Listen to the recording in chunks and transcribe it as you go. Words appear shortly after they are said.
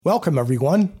Welcome,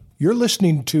 everyone. You're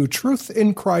listening to Truth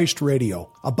in Christ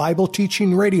Radio, a Bible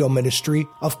teaching radio ministry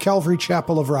of Calvary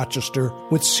Chapel of Rochester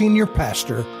with Senior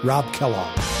Pastor Rob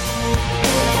Kellogg.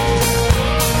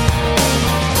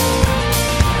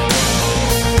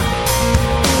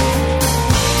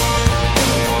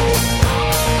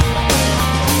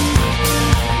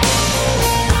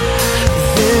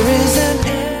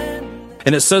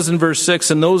 And it says in verse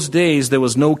 6, in those days there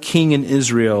was no king in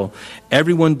Israel.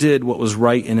 Everyone did what was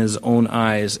right in his own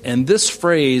eyes. And this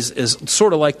phrase is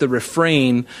sort of like the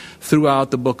refrain throughout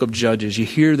the book of Judges. You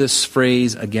hear this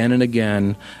phrase again and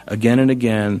again, again and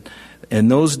again. In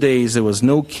those days there was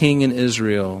no king in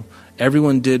Israel.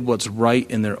 Everyone did what's right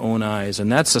in their own eyes.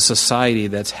 And that's a society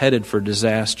that's headed for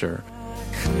disaster.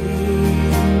 How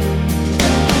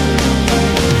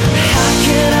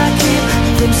can I keep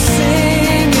from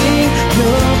singing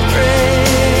your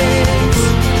praise?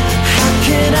 How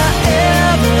can I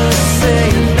ever say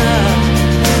enough?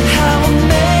 How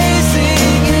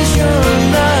amazing is your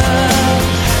love?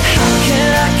 How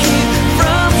can I keep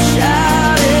from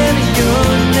shouting your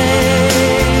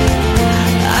name?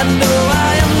 I know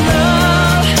I am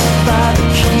loved by the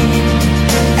King,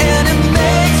 and it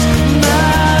makes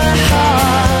my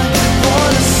heart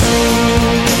wanna sing.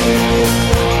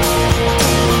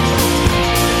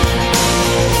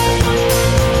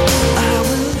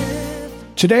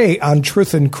 Today on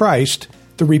Truth in Christ,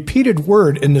 the repeated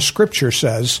word in the scripture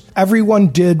says, everyone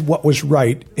did what was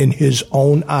right in his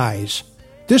own eyes.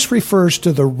 This refers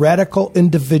to the radical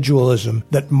individualism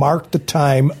that marked the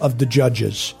time of the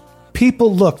judges.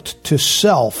 People looked to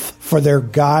self for their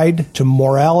guide to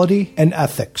morality and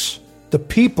ethics. The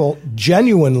people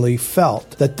genuinely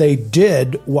felt that they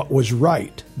did what was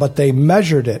right, but they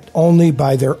measured it only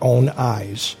by their own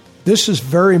eyes. This is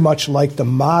very much like the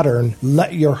modern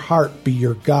let your heart be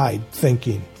your guide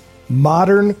thinking.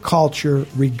 Modern culture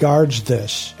regards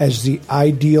this as the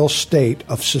ideal state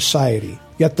of society.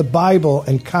 Yet the Bible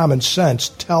and common sense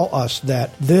tell us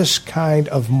that this kind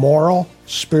of moral,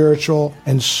 spiritual,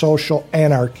 and social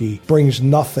anarchy brings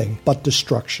nothing but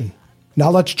destruction. Now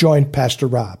let's join Pastor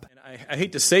Rob. I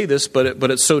hate to say this, but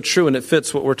it's so true, and it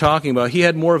fits what we're talking about. He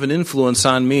had more of an influence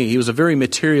on me. He was a very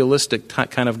materialistic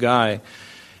kind of guy.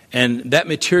 And that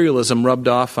materialism rubbed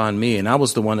off on me, and I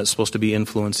was the one that's supposed to be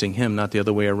influencing him, not the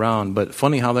other way around. But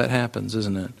funny how that happens,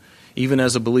 isn't it? Even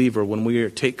as a believer, when we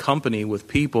take company with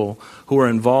people who are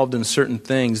involved in certain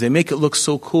things, they make it look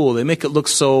so cool. They make it look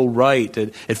so right.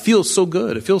 It feels so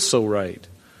good. It feels so right.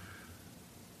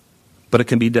 But it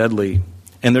can be deadly.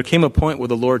 And there came a point where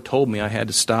the Lord told me I had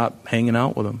to stop hanging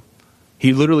out with him.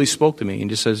 He literally spoke to me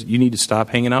and just says, you need to stop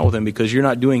hanging out with him because you're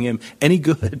not doing him any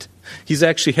good. He's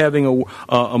actually having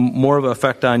a more of an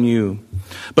effect on you.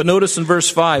 But notice in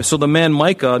verse 5, so the man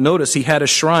Micah, notice he had a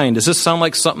shrine. Does this sound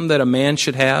like something that a man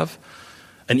should have?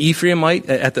 An Ephraimite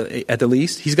at the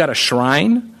least? He's got a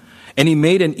shrine, and he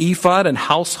made an ephod and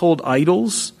household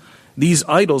idols. These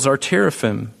idols are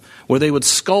teraphim, where they would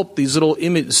sculpt these little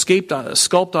images,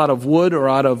 sculpt out of wood or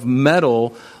out of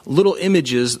metal, little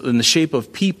images in the shape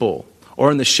of people, or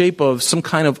in the shape of some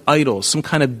kind of idol, some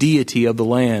kind of deity of the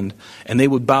land. And they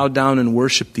would bow down and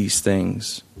worship these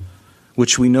things,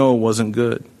 which we know wasn't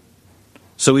good.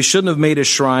 So he shouldn't have made a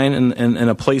shrine in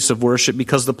a place of worship,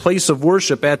 because the place of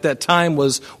worship at that time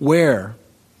was where?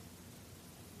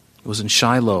 It was in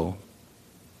Shiloh,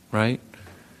 right?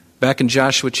 Back in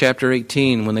Joshua chapter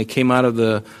 18, when they came out of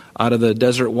the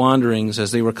desert wanderings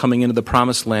as they were coming into the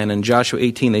promised land, in Joshua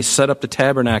 18, they set up the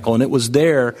tabernacle, and it was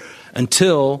there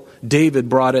until David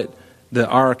brought the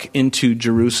ark into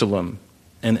Jerusalem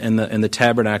and the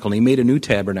tabernacle, and he made a new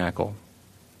tabernacle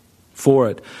for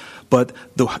it. But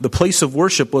the place of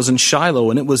worship was in Shiloh,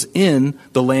 and it was in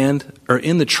the land, or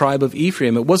in the tribe of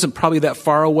Ephraim. It wasn't probably that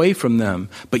far away from them,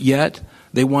 but yet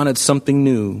they wanted something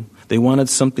new. They wanted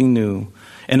something new.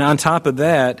 And on top of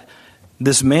that,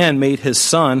 this man made his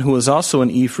son, who was also an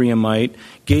Ephraimite,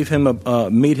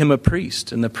 made him a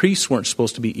priest. And the priests weren't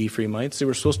supposed to be Ephraimites. They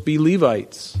were supposed to be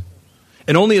Levites.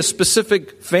 And only a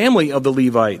specific family of the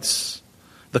Levites,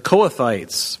 the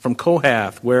Kohathites from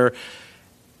Kohath, where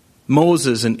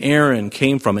Moses and Aaron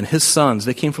came from, and his sons,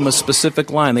 they came from a specific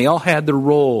line. They all had their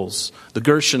roles. The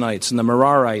Gershonites and the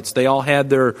Merarites, they all had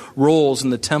their roles in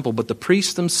the temple. But the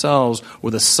priests themselves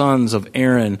were the sons of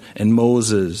Aaron and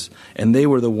Moses. And they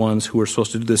were the ones who were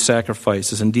supposed to do the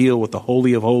sacrifices and deal with the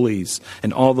Holy of Holies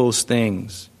and all those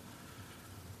things.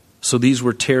 So these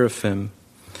were teraphim.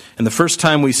 And the first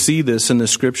time we see this in the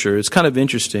Scripture, it's kind of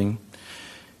interesting.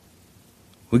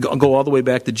 We go all the way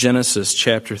back to Genesis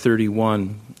chapter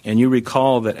 31. And you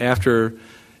recall that after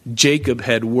Jacob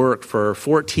had worked for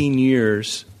 14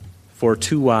 years for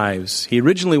 2 wives. He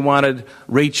originally wanted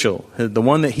Rachel, the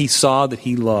one that he saw that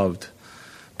he loved.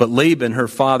 But Laban, her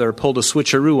father, pulled a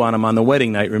switcheroo on him on the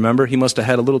wedding night, remember? He must have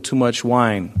had a little too much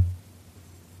wine.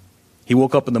 He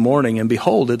woke up in the morning and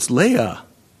behold, it's Leah.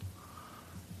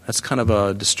 That's kind of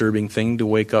a disturbing thing to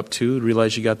wake up to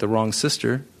realize you got the wrong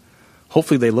sister.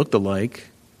 Hopefully they looked alike,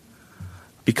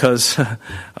 because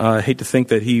I hate to think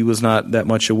that he was not that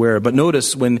much aware. But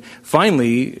notice when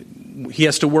finally he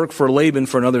has to work for Laban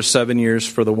for another 7 years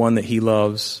for the one that he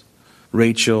loves,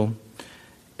 Rachel.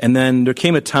 And then there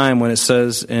came a time when it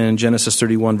says in Genesis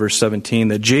 31, verse 17,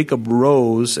 that Jacob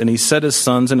rose and he set his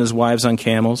sons and his wives on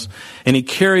camels, and he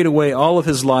carried away all of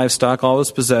his livestock, all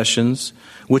his possessions,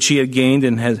 which he had gained,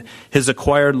 and his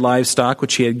acquired livestock,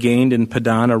 which he had gained in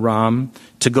Padan Aram,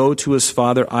 to go to his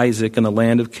father Isaac in the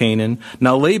land of Canaan.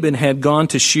 Now Laban had gone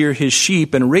to shear his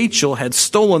sheep, and Rachel had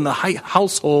stolen the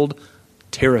household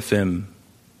teraphim,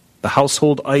 the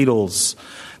household idols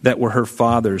that were her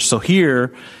father's. So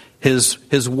here,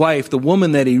 his wife, the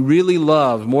woman that he really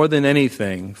loved more than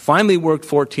anything, finally worked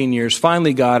 14 years,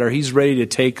 finally got her. He's ready to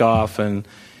take off, and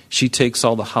she takes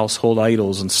all the household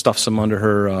idols and stuffs them under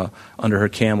her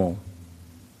camel.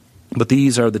 But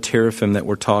these are the teraphim that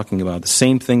we're talking about. The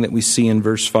same thing that we see in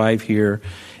verse 5 here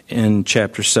in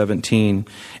chapter 17.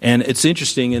 And it's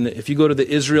interesting, and if you go to the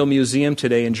Israel Museum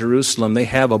today in Jerusalem, they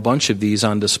have a bunch of these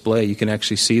on display. You can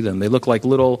actually see them. They look like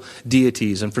little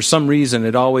deities, and for some reason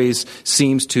it always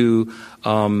seems to,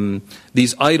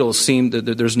 these idols seem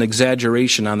that there's an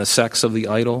exaggeration on the sex of the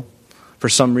idol for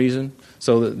some reason.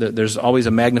 So there's always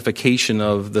a magnification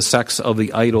of the sex of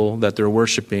the idol that they're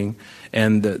worshiping,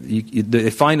 and they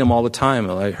find them all the time.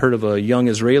 I heard of a young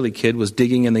Israeli kid was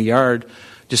digging in the yard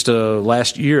just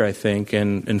last year, I think,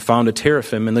 and found a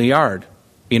teraphim in the yard.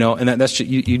 And that's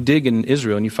you dig in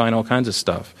Israel and you find all kinds of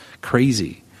stuff.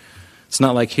 Crazy. It's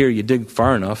not like here you dig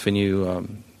far enough and you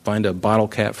find a bottle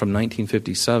cap from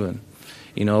 1957.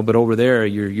 But over there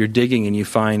you're digging and you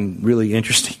find really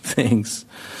interesting things.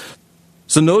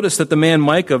 So notice that the man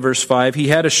Micah, verse 5, he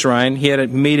had a shrine. He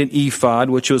had made an ephod,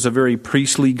 which was a very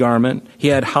priestly garment. He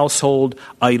had household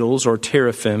idols or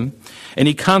teraphim. And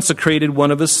he consecrated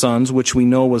one of his sons, which we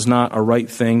know was not a right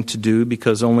thing to do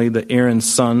because only the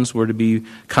Aaron's sons were to be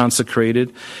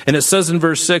consecrated. And it says in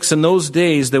verse 6, in those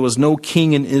days there was no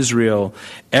king in Israel.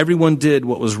 Everyone did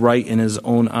what was right in his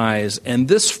own eyes. And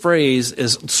this phrase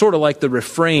is sort of like the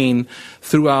refrain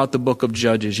throughout the book of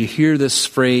Judges. You hear this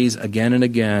phrase again and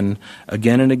again,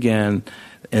 again and again.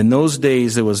 In those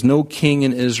days there was no king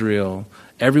in Israel.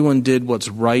 Everyone did what's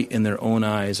right in their own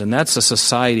eyes. And that's a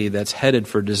society that's headed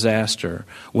for disaster.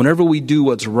 Whenever we do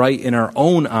what's right in our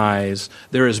own eyes,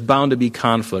 there is bound to be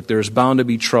conflict. There is bound to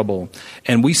be trouble.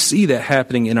 And we see that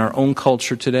happening in our own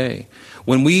culture today.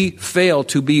 When we fail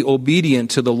to be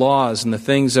obedient to the laws and the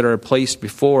things that are placed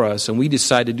before us, and we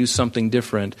decide to do something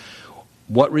different,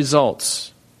 what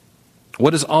results?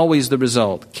 What is always the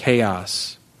result?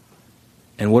 Chaos.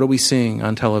 And what are we seeing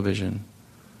on television?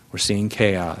 We're seeing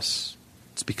chaos.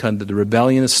 It's because of the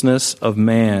rebelliousness of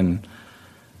man.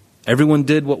 Everyone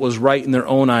did what was right in their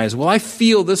own eyes. Well, I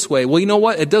feel this way. Well, you know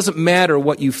what? It doesn't matter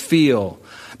what you feel.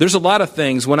 There's a lot of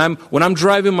things. When I'm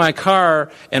driving my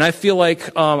car and I feel like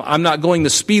I'm not going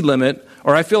the speed limit,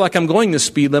 or I feel like I'm going the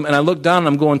speed limit, and I look down and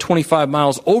I'm going 25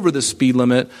 miles over the speed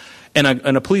limit, and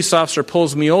a police officer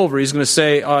pulls me over, he's going to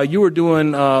say, you were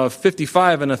doing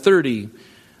 55 and a 30.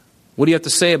 What do you have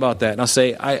to say about that? And I'll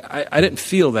say, I didn't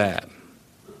feel that.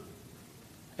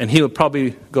 And he would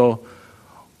probably go,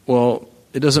 well,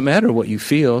 it doesn't matter what you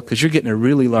feel because you're getting a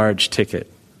really large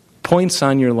ticket. Points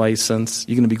on your license.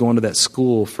 You're going to be going to that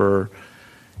school for,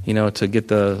 to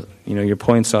get your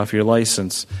points off your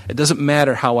license. It doesn't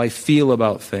matter how I feel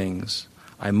about things.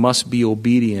 I must be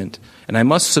obedient, and I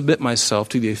must submit myself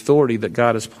to the authority that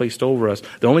God has placed over us.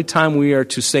 The only time we are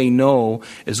to say no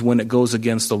is when it goes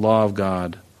against the law of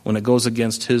God, when it goes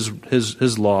against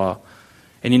His law.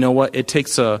 And you know what? It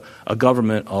takes a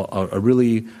government, a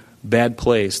really bad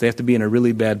place. They have to be in a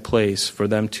really bad place for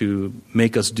them to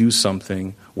make us do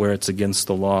something where it's against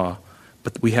the law.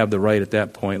 But we have the right at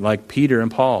that point, like Peter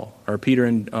and Paul, or Peter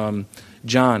and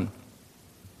John,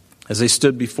 as they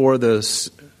stood before the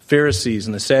Pharisees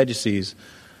and the Sadducees.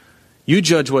 You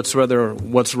judge what's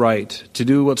right, to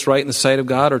do what's right in the sight of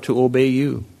God or to obey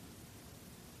you.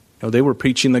 They were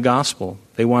preaching the gospel.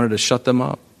 They wanted to shut them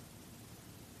up.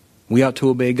 We ought to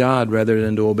obey God rather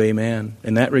than to obey man.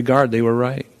 In that regard, they were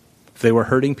right. If they were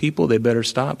hurting people, they better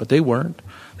stop. But they weren't.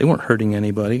 They weren't hurting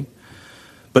anybody.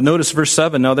 But notice verse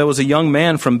 7. Now there was a young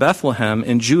man from Bethlehem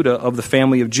in Judah, of the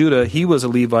family of Judah. He was a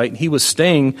Levite, and he was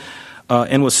staying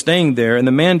and was staying there. And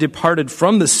the man departed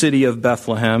from the city of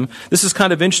Bethlehem. This is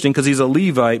kind of interesting because he's a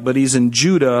Levite, but he's in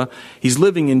Judah. He's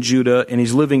living in Judah, and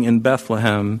he's living in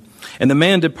Bethlehem. And the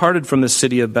man departed from the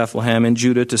city of Bethlehem in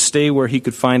Judah to stay where he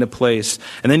could find a place.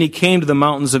 And then he came to the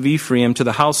mountains of Ephraim, to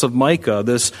the house of Micah,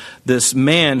 this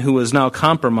man who was now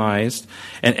compromised,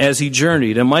 and as he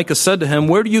journeyed. And Micah said to him,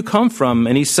 "Where do you come from?"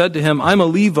 And he said to him, "I'm a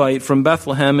Levite from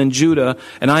Bethlehem in Judah,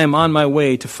 and I am on my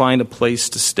way to find a place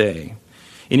to stay."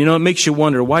 And it makes you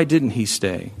wonder, why didn't he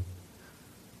stay?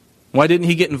 Why didn't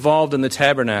he get involved in the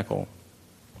tabernacle?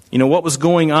 What was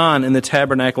going on in the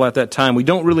tabernacle at that time? We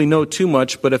don't really know too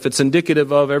much, but if it's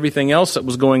indicative of everything else that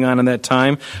was going on in that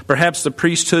time, perhaps the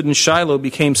priesthood in Shiloh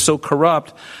became so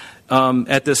corrupt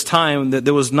at this time that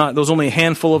there was only a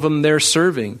handful of them there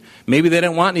serving. Maybe they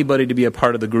didn't want anybody to be a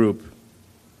part of the group.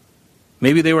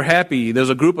 Maybe they were happy.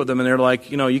 There's a group of them, and they're like,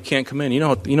 you can't come in. You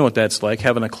know what that's like,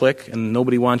 having a clique and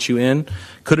nobody wants you in.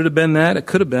 Could it have been that? It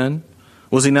could have been.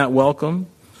 Was he not welcome?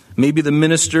 Maybe the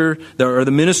ministry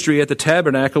at the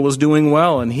tabernacle was doing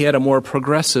well, and he had a more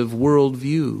progressive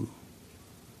worldview.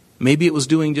 Maybe it was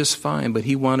doing just fine, but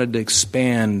he wanted to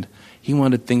expand. He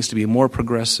wanted things to be more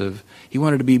progressive. He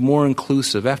wanted to be more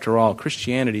inclusive. After all,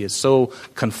 Christianity is so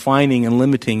confining and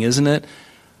limiting, isn't it?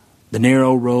 The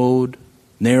narrow road,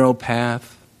 narrow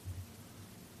path.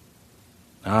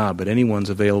 But anyone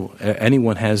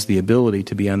has the ability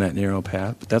to be on that narrow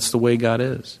path. But that's the way God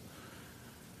is.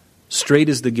 Straight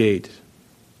is the gate,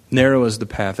 narrow is the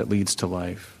path that leads to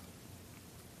life.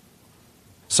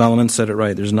 Solomon said it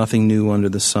right. There's nothing new under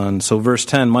the sun. So verse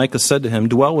 10, Micah said to him,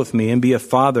 "Dwell with me and be a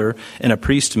father and a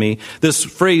priest to me." This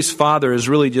phrase father is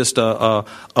really just a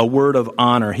word of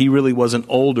honor. He really wasn't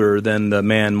older than the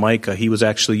man Micah. He was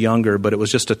actually younger, but it was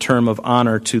just a term of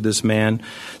honor to this man.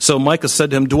 So Micah said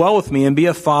to him, "Dwell with me and be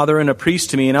a father and a priest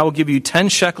to me, and I will give you 10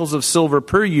 shekels of silver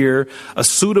per year, a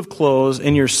suit of clothes,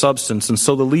 and your substance." And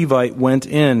so the Levite went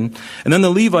in. And then the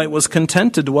Levite was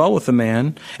content to dwell with the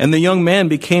man, and the young man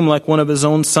became like one of his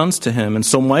own sons to him. And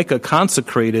so Micah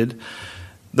consecrated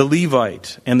the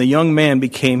Levite, and the young man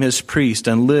became his priest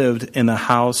and lived in the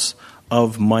house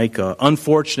of Micah.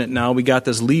 Unfortunate now, we got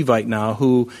this Levite now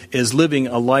who is living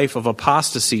a life of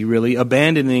apostasy, really,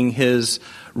 abandoning his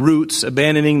roots,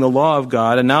 abandoning the law of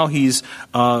God, and now he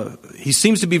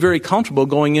seems to be very comfortable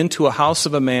going into a house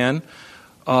of a man,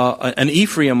 an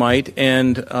Ephraimite,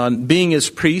 and being his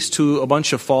priest to a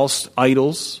bunch of false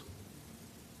idols.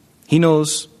 He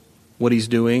knows what he's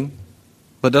doing,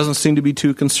 but doesn't seem to be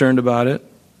too concerned about it.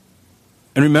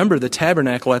 And remember, the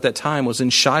tabernacle at that time was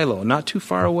in Shiloh, not too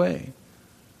far away.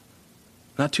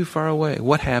 Not too far away.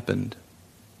 What happened?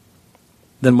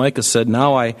 Then Micah said,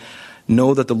 "Now I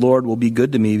know that the Lord will be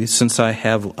good to me since I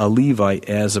have a Levite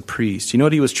as a priest." You know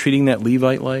what he was treating that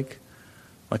Levite like?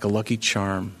 Like a lucky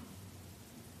charm.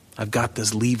 I've got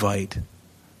this Levite.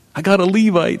 I got a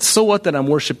Levite. So what that I'm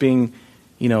worshiping,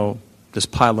 this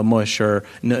pile of mush, or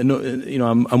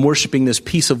I'm worshiping this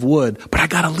piece of wood, but I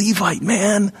got a Levite,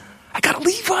 man. I got a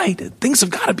Levite. Things have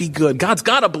got to be good. God's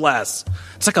got to bless.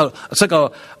 It's like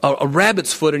a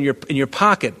rabbit's foot in your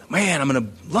pocket. Man,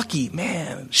 I'm lucky,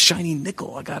 man. Shiny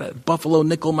nickel. I got a buffalo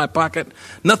nickel in my pocket.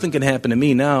 Nothing can happen to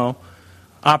me now.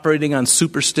 Operating on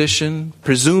superstition,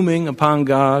 presuming upon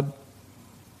God,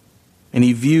 and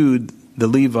he viewed the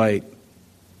Levite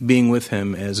being with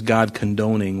him as God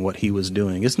condoning what he was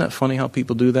doing. Isn't that funny how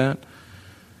people do that?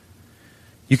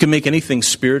 You can make anything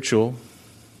spiritual.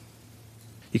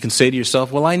 You can say to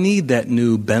yourself, well, I need that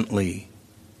new Bentley.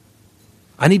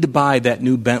 I need to buy that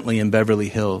new Bentley in Beverly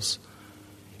Hills.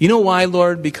 You know why,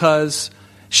 Lord? Because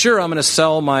sure, I'm going to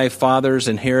sell my father's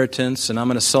inheritance, and I'm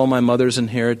going to sell my mother's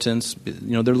inheritance.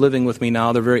 They're living with me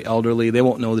now. They're very elderly. They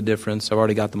won't know the difference. I've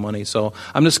already got the money. So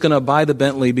I'm just going to buy the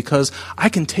Bentley because I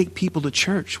can take people to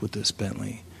church with this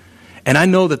Bentley. And I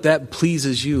know that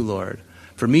pleases you, Lord,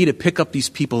 for me to pick up these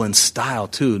people in style,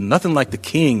 too. Nothing like the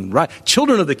king, right?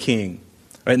 Children of the king,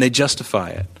 right? And they justify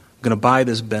it. I'm going to buy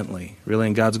this Bentley. Really?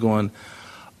 And God's going,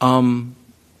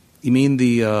 you mean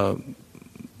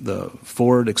the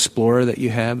Ford Explorer that you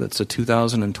have that's a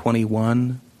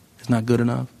 2021 is not good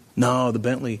enough? No, the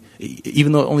Bentley,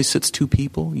 even though it only sits 2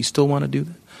 people, you still want to do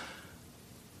that?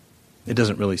 It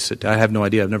doesn't really sit. I have no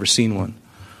idea. I've never seen one.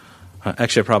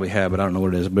 Actually, I probably have, but I don't know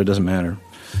what it is, but it doesn't matter.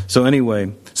 So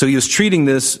anyway, so he was treating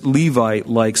this Levite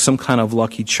like some kind of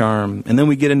lucky charm. And then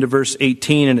we get into verse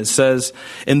 18, and it says,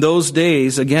 in those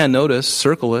days, again, notice,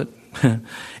 circle it.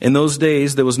 In those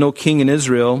days, there was no king in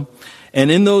Israel, And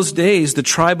in those days, the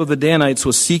tribe of the Danites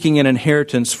was seeking an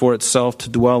inheritance for itself to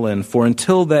dwell in. For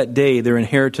until that day, their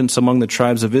inheritance among the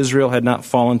tribes of Israel had not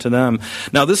fallen to them.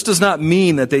 Now, this does not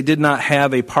mean that they did not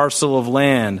have a parcel of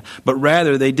land, but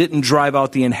rather they didn't drive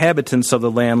out the inhabitants of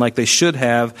the land like they should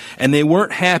have, and they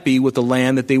weren't happy with the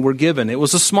land that they were given. It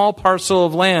was a small parcel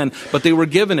of land, but they were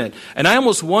given it. And I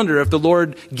almost wonder if the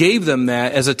Lord gave them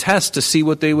that as a test to see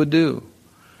what they would do.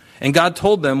 And God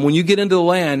told them, when you get into the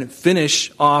land,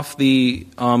 finish off the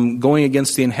going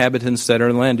against the inhabitants that are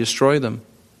in the land, destroy them.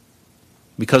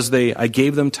 Because I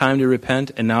gave them time to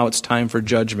repent, and now it's time for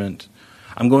judgment.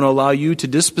 I'm going to allow you to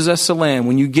dispossess the land.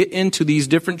 When you get into these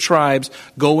different tribes,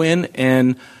 go in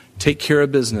and take care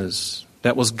of business.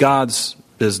 That was God's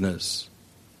business.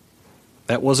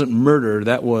 That wasn't murder,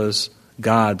 that was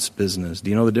God's business. Do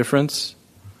you know the difference?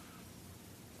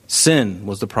 Sin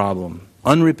was the problem.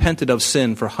 Unrepented of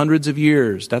sin for hundreds of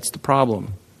years. That's the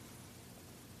problem.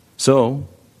 So,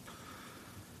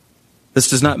 this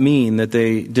does not mean that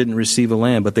they didn't receive a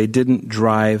land, but they didn't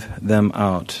drive them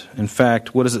out. In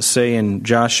fact, what does it say in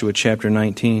Joshua chapter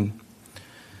 19?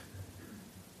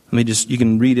 You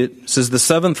can read it. It says, the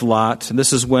seventh lot,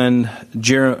 this is when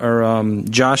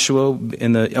Joshua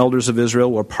and the elders of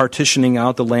Israel were partitioning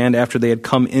out the land after they had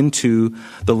come into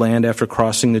the land after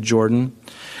crossing the Jordan.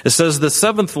 It says, the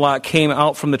seventh lot came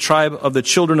out from the tribe of the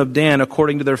children of Dan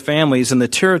according to their families, and the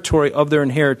territory of their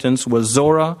inheritance was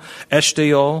Zorah,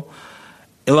 Eshtaol,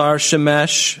 Ilar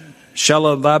Shemesh,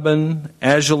 Shalalaban,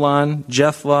 Ajalon,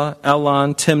 Jethla,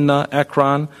 Elon, Timnah,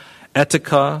 Ekron,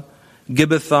 Etekah,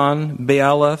 Gibbethon,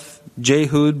 Baalath,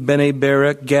 Jehud, Bene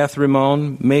Berak,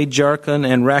 Gath-Rimmon, Mejarkon,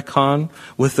 and Rakkon,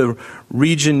 with the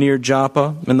region near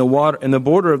Joppa, and the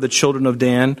border of the children of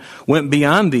Dan went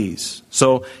beyond these.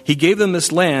 So he gave them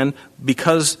this land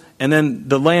and then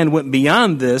the land went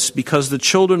beyond this because the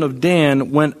children of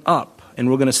Dan went up. And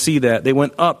we're going to see that. They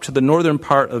went up to the northern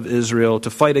part of Israel to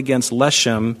fight against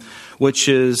Leshem, which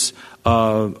is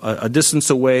a distance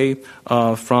away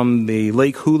from the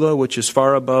Lake Hula, which is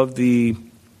far above the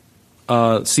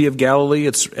Sea of Galilee.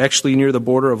 It's actually near the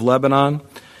border of Lebanon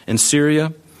and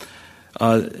Syria,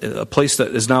 a place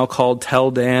that is now called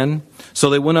Tel Dan. So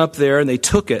they went up there and they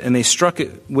took it and they struck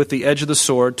it with the edge of the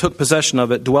sword, took possession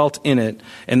of it, dwelt in it,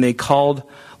 and they called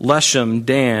Leshem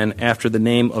Dan after the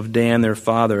name of Dan their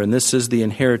father. And this is the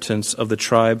inheritance of the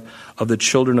tribe of the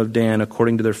children of Dan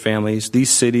according to their families, these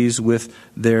cities with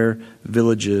their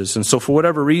villages. And so for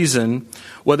whatever reason,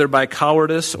 whether by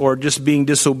cowardice or just being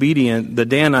disobedient, the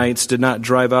Danites did not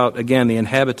drive out, again, the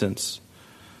inhabitants.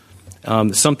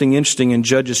 Something interesting in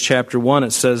Judges chapter 1,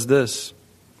 it says this.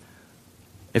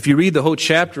 If you read the whole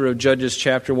chapter of Judges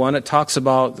chapter 1, it talks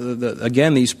about,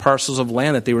 again, these parcels of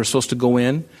land that they were supposed to go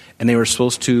in, and they were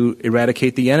supposed to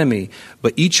eradicate the enemy.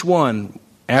 But each one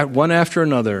after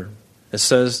another, it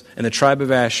says, in the tribe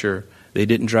of Asher, they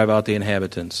didn't drive out the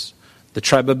inhabitants. The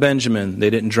tribe of Benjamin, they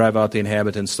didn't drive out the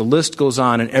inhabitants. The list goes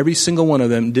on, and every single one of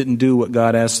them didn't do what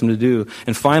God asked them to do.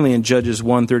 And finally, in Judges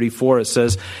 1:34, it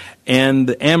says, and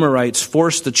the Amorites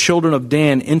forced the children of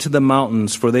Dan into the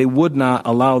mountains, for they would not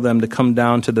allow them to come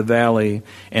down to the valley.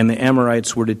 And the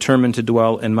Amorites were determined to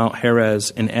dwell in Mount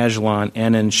Heres, in Ajalon,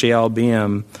 and in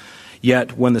Shaalbeam.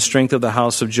 Yet, when the strength of the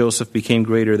house of Joseph became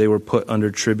greater, they were put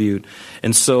under tribute.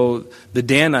 And so the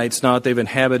Danites, now that they've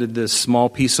inhabited this small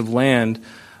piece of land,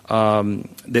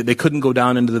 they couldn't go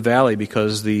down into the valley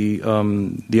because the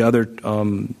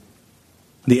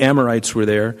Amorites were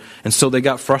there. And so they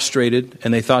got frustrated,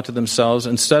 and they thought to themselves,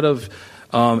 instead of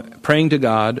praying to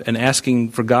God and asking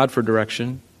for God for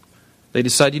direction, they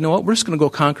decided, you know what, we're just going to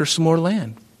go conquer some more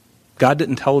land. God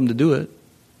didn't tell them to do it,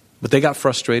 but they got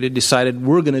frustrated, decided,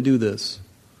 we're going to do this.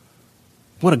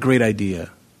 What a great idea.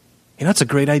 You know, that's a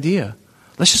great idea.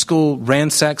 Let's just go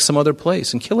ransack some other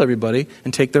place and kill everybody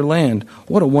and take their land.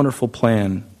 What a wonderful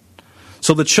plan.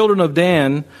 So the children of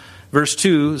Dan, verse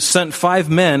 2, sent 5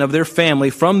 men of their family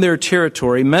from their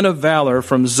territory, men of valor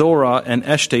from Zorah and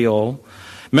Eshtaol.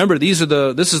 Remember, this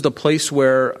is the place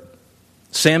where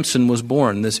Samson was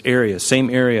born, this area, same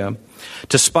area,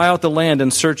 to spy out the land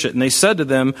and search it. And they said to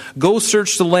them, go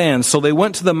search the land. So they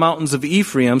went to the mountains of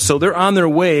Ephraim. So they're on their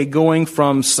way going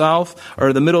from south,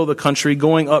 or the middle of the country,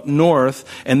 going up north.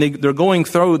 And they're going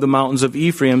through the mountains of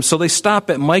Ephraim. So they stop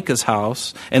at Micah's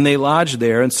house, and they lodge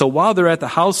there. And so while they're at the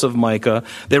house of Micah,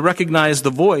 they recognize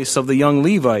the voice of the young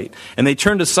Levite. And they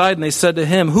turned aside and they said to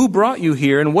him, who brought you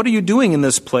here, and what are you doing in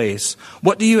this place?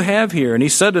 What do you have here? And he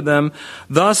said to them,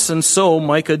 thus and so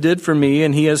Micah did for me,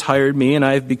 and he has hired me, and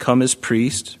I have become his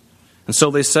priest. And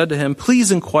so they said to him,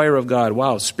 please inquire of God.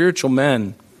 Wow, spiritual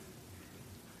men.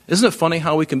 Isn't it funny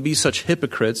how we can be such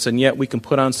hypocrites and yet we can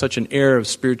put on such an air of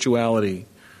spirituality?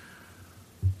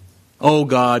 Oh,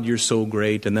 God, you're so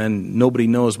great. And then nobody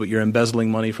knows, but you're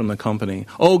embezzling money from the company.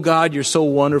 Oh, God, you're so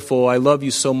wonderful. I love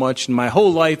you so much. And my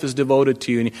whole life is devoted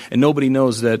to you. And nobody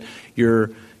knows that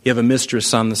you have a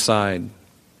mistress on the side.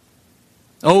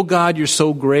 Oh, God, you're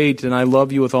so great. And I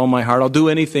love you with all my heart. I'll do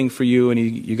anything for you. And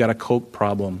you got a coke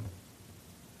problem.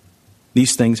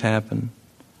 These things happen.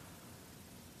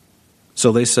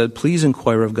 So they said, please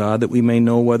inquire of God that we may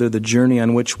know whether the journey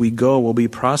on which we go will be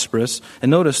prosperous.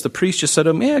 And notice the priest just said to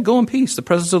him, yeah, go in peace. The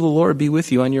presence of the Lord be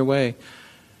with you on your way.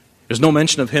 There's no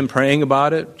mention of him praying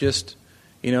about it. Just,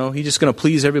 he's just going to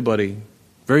please everybody.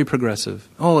 Very progressive.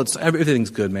 Oh, everything's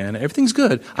good, man. Everything's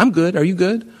good. I'm good. Are you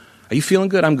good? Are you feeling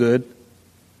good? I'm good.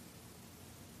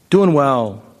 Doing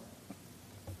well.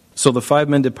 So the 5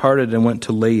 men departed and went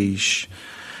to Laish.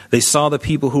 They saw the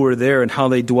people who were there and how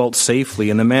they dwelt safely,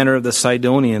 in the manner of the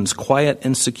Sidonians, quiet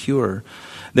and secure.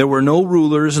 There were no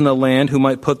rulers in the land who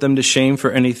might put them to shame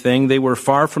for anything. They were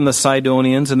far from the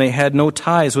Sidonians, and they had no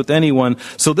ties with anyone.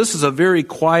 So this is a very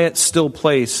quiet, still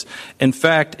place. In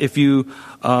fact, if you,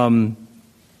 on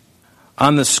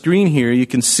the screen here, you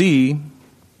can see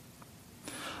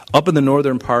up in the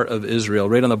northern part of Israel,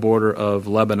 right on the border of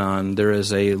Lebanon, there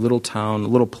is a little town, a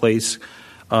little place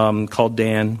called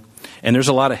Dan. And there's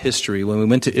a lot of history. When we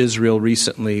went to Israel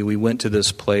recently, we went to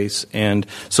this place. And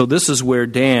so this is where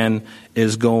Dan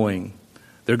is going.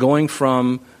 They're going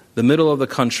from the middle of the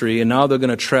country, and now they're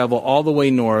going to travel all the way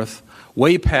north,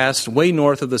 way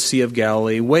north of the Sea of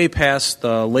Galilee, way past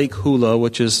Lake Hula,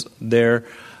 which is there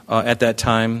at that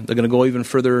time. They're going to go even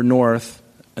further north.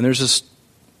 And there's this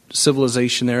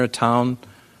civilization there, a town,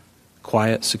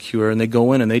 quiet, secure. And they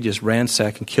go in and they just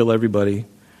ransack and kill everybody.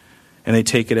 And they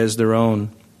take it as their own.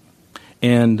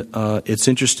 And it's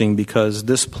interesting because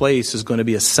this place is going to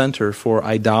be a center for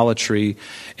idolatry.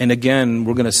 And again,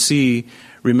 we're going to see,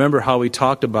 remember how we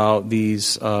talked about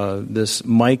this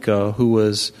Micah who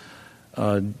was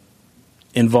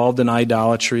involved in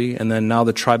idolatry, and then now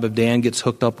the tribe of Dan gets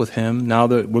hooked up with him. Now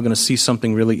that we're going to see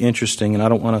something really interesting, and I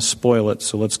don't want to spoil it,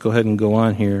 so let's go ahead and go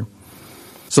on here.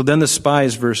 So then the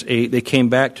spies, verse 8, they came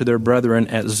back to their brethren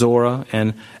at Zorah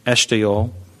and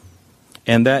Eshtaol.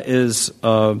 And that is,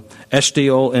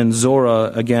 Eshtaol and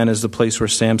Zorah, again, is the place where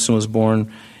Samson was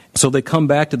born. So they come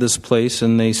back to this place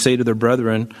and they say to their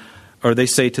brethren, or they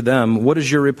say to them, what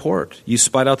is your report? You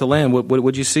spied out the land. What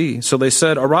would you see? So they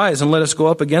said, arise and let us go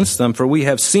up against them, for we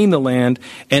have seen the land,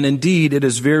 and indeed it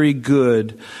is very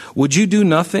good. Would you do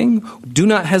nothing? Do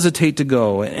not hesitate to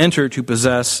go and enter to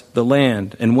possess the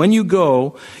land. And when you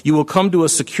go, you will come to a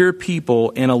secure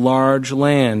people and a large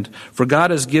land, for God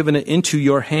has given it into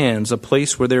your hands, a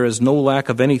place where there is no lack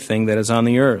of anything that is on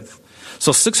the earth.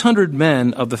 So 600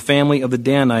 men of the family of the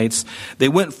Danites, they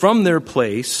went from their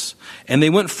place, and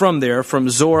they went from there, from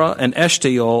Zorah and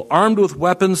Eshtaol, armed with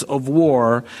weapons of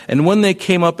war. And when they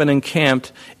came up and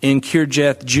encamped in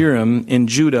Kirjath-jearim in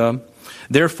Judah,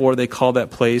 therefore they call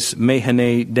that place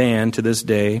Mahane Dan to this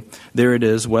day. There it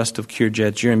is, west of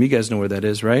Kirjath-jearim. You guys know where that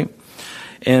is, right?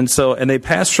 And they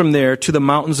passed from there to the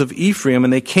mountains of Ephraim,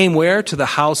 and they came where? To the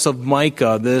house of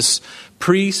Micah, this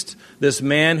priest, this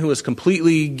man who is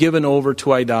completely given over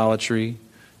to idolatry,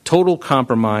 total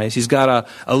compromise. He's got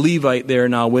a Levite there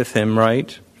now with him,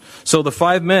 right? So the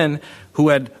 5 men who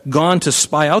had gone to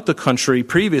spy out the country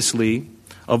previously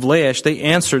of Laish, they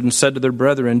answered and said to their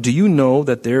brethren, do you know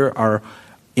that there are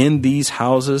in these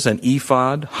houses an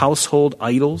ephod, household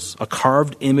idols, a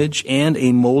carved image, and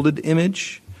a molded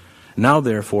image? Now,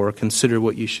 therefore, consider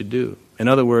what you should do. In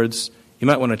other words, you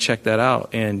might want to check that out.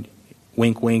 And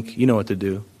wink, wink, you know what to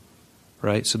do.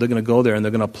 Right? So they're going to go there and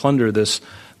they're going to plunder this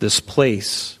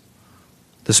place.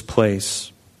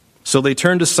 So they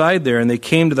turned aside there and they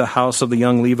came to the house of the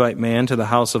young Levite man, to the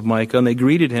house of Micah, and they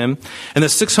greeted him. And the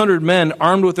 600 men,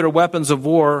 armed with their weapons of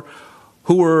war,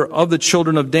 who were of the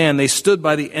children of Dan, they stood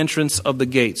by the entrance of the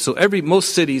gate. So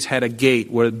most cities had a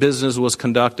gate where business was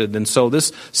conducted. And so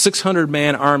this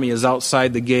 600-man army is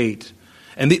outside the gate.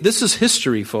 And this is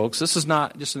history, folks. This is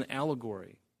not just an allegory.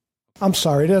 I'm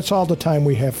sorry, that's all the time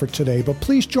we have for today, but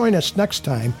please join us next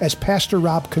time as Pastor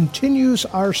Rob continues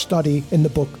our study in the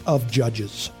book of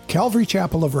Judges. Calvary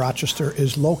Chapel of Rochester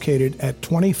is located at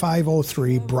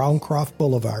 2503 Browncroft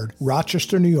Boulevard,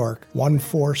 Rochester, New York,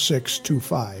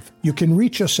 14625. You can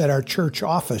reach us at our church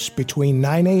office between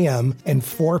 9 a.m. and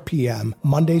 4 p.m.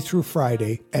 Monday through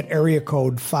Friday at area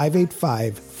code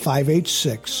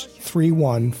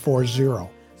 585-586-3140.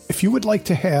 If you would like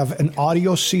to have an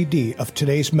audio CD of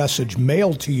today's message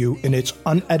mailed to you in its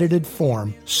unedited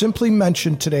form, simply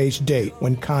mention today's date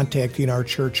when contacting our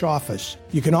church office.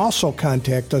 You can also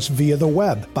contact us via the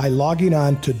web by logging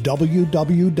on to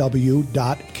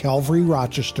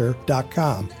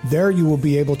www.calvaryrochester.com. There you will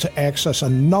be able to access a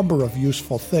number of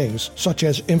useful things, such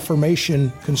as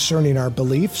information concerning our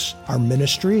beliefs, our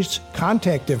ministries,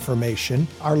 contact information,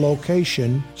 our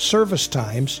location, service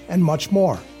times, and much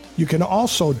more. You can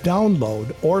also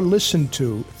download or listen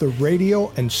to the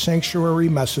radio and sanctuary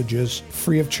messages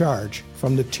free of charge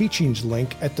from the teachings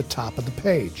link at the top of the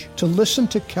page. To listen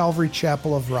to Calvary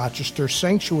Chapel of Rochester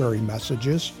sanctuary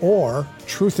messages or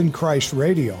Truth in Christ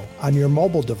Radio on your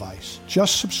mobile device,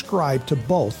 just subscribe to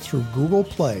both through Google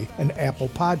Play and Apple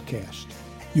Podcast.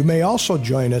 You may also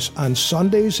join us on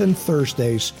Sundays and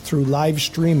Thursdays through live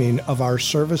streaming of our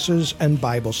services and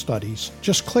Bible studies.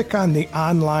 Just click on the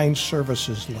online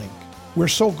services link. We're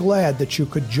so glad that you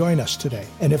could join us today.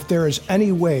 And if there is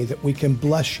any way that we can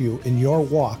bless you in your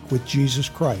walk with Jesus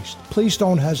Christ, please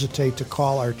don't hesitate to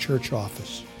call our church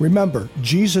office. Remember,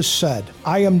 Jesus said,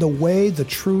 "I am the way, the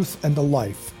truth, and the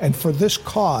life, and for this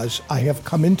cause I have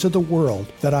come into the world,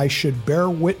 that I should bear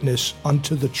witness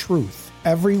unto the truth.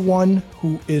 Everyone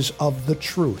who is of the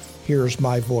truth hears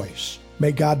my voice."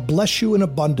 May God bless you in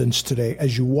abundance today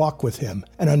as you walk with Him.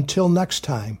 And until next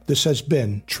time, this has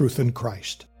been Truth in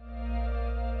Christ.